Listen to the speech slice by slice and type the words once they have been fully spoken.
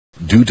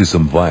Due to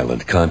some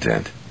violent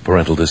content,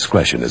 parental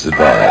discretion is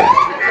advised.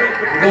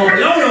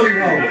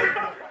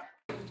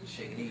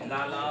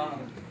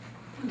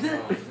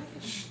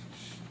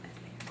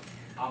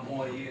 I'm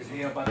born years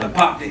here, about to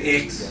pop the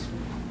X,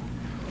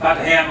 about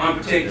to have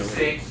unprotected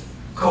sex,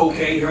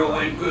 cocaine,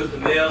 heroin, crystal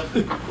meth.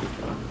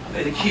 I'm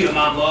gonna kill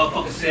my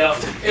motherfucking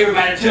self.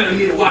 Everybody telling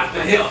me to watch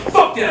my health.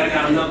 Fuck that, I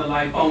got another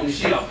life on the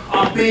shelf.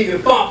 I'm big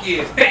and funky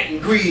and fat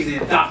and greasy.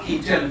 The doc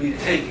keep telling me to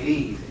take it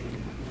easy.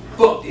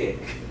 Fuck that.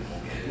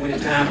 When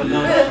it's time for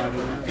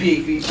lunch,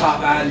 pig feet,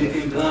 Popeye,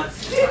 licking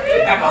blunts,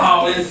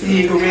 alcohol and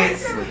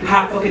cigarettes.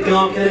 How fucking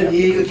dumb can a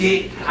nigga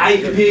get? I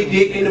eat the pig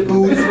dick and the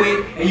booty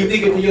sweat, and you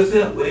thinking to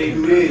yourself, well,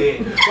 you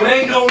did that. But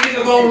ain't no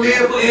nigga gonna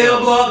live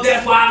forever.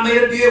 That's why I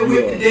made a deal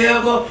with the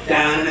devil.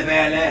 Down in the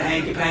valley,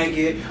 hanky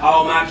panky.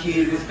 All my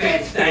kids is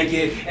fat and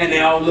stanky, and they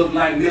all look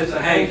like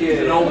Mr. Hanky.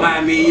 So don't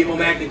mind me if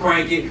I'm acting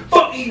cranky.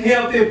 Fuck eating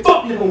healthy,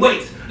 fuck lifting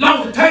weights. Long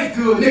as it tastes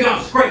good, nigga,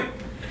 I'm straight.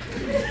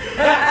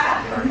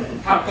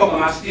 How the fuck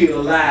am I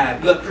still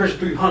alive? Blood pressure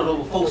 300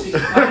 over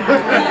 465.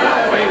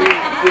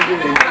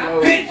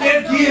 Bitch,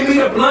 just give me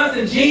the blunts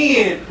and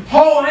gin.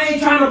 Ho, I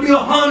ain't trying to be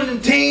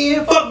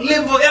 110. Fuck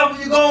live forever,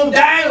 you gon'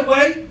 die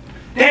anyway.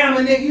 Damn, a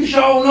nigga, you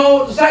sure know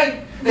what to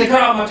say. They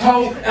cut off my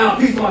toe and a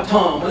piece of my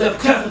tongue. My left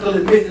testicle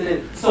is missing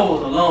and so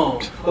is a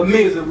lung. But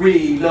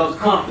misery loves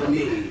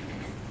company.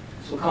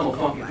 So come on,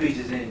 funky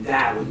bitches, and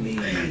die with me.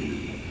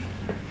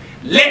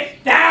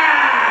 Let's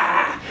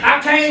die! I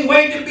can't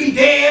wait to be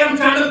dead. I'm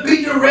trying to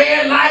beat the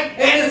red light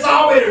and it's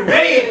already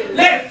red.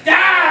 Let's die!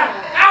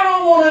 I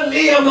don't want to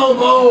live no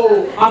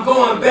more. I'm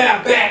going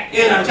bareback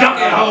in a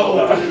junkie hole.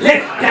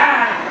 Let's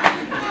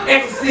die!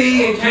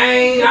 Ecstasy and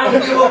cane. I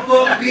don't give a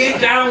fuck, bitch.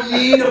 I don't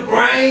need a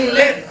brain.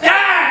 Let's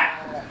die!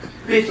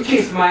 Bitch,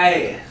 kiss my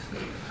ass.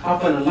 I'm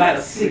finna light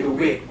a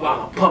cigarette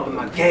while I'm pumping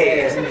my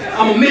gas.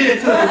 I'm a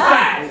menace to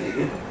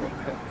society.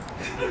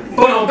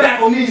 But I'm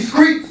back on these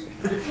streets.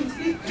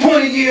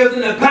 20 years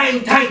in the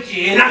pain tank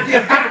and I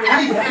just got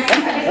released.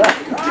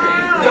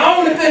 The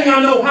only thing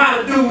I know how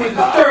to do is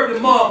disturb the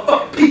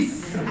motherfucking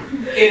peace.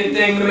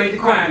 Anything to make the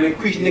crime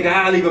increase, nigga,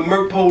 I'll even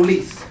murk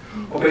police.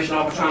 Probation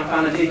officer trying to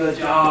find a nigga a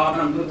job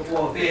and I'm looking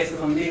for a vest and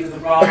some niggas to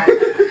rob. Head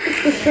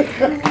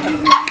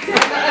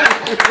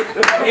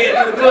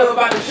to the club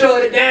about to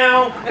shut it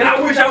down and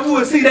I wish I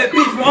would see that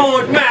bitch from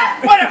Orange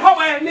Mountain. What that hoe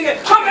ass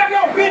nigga? Come back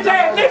your bitch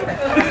ass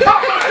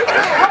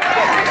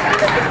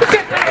nigga!